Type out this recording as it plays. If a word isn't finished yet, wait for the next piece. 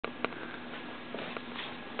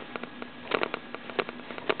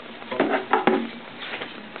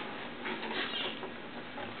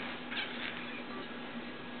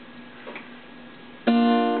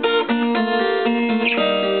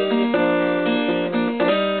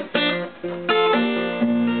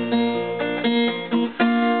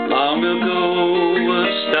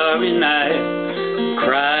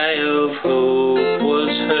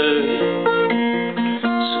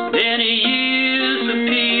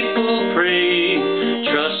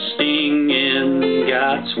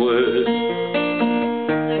it's worth.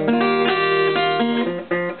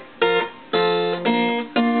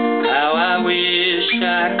 How I wish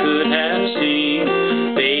I could have seen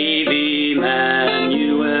baby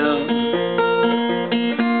Emmanuel,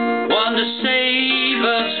 one to save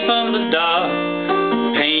us from the dark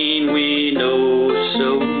pain we know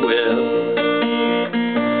so well.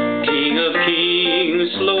 King of kings,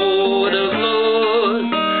 Lord of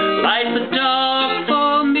lords, light the dark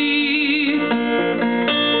for me.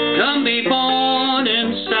 Come be born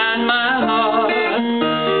inside my heart,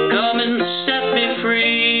 come and set me free.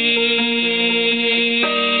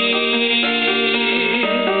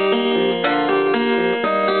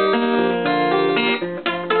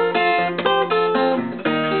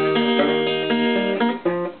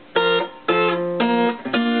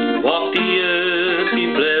 Walk the earth, you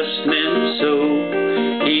blessed men so,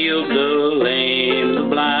 healed the lame, the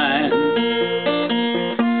blind.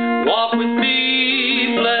 Walk with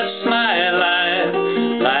me, bless my life,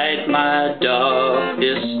 light my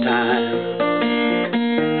darkest time.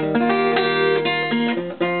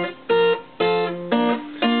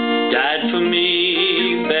 Died for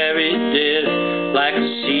me, buried dead, like a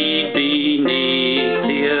seed beneath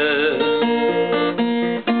the earth.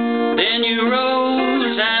 Then you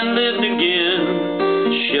rose and lived again,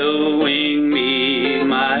 showing me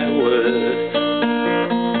my worth.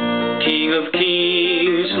 King of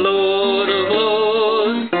kings, Lord of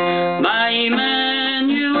lords, my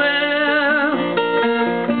Emmanuel,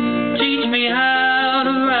 teach me how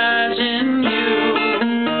to rise in you.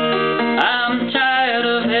 I'm tired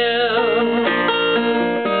of hell.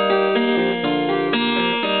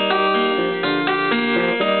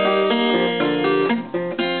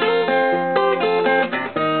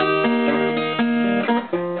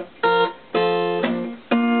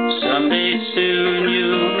 Someday soon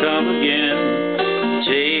you'll come again,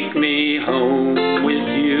 take me home with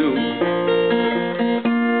you.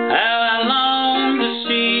 How I long to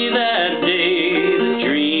see that day, the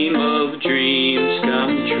dream of dreams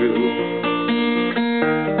come true.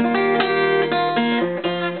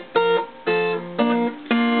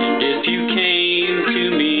 And if you came to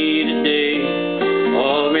me today,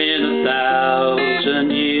 or in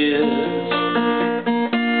 1,000 years,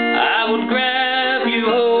 I would grab you,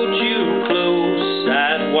 hold you close,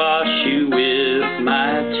 I'd wash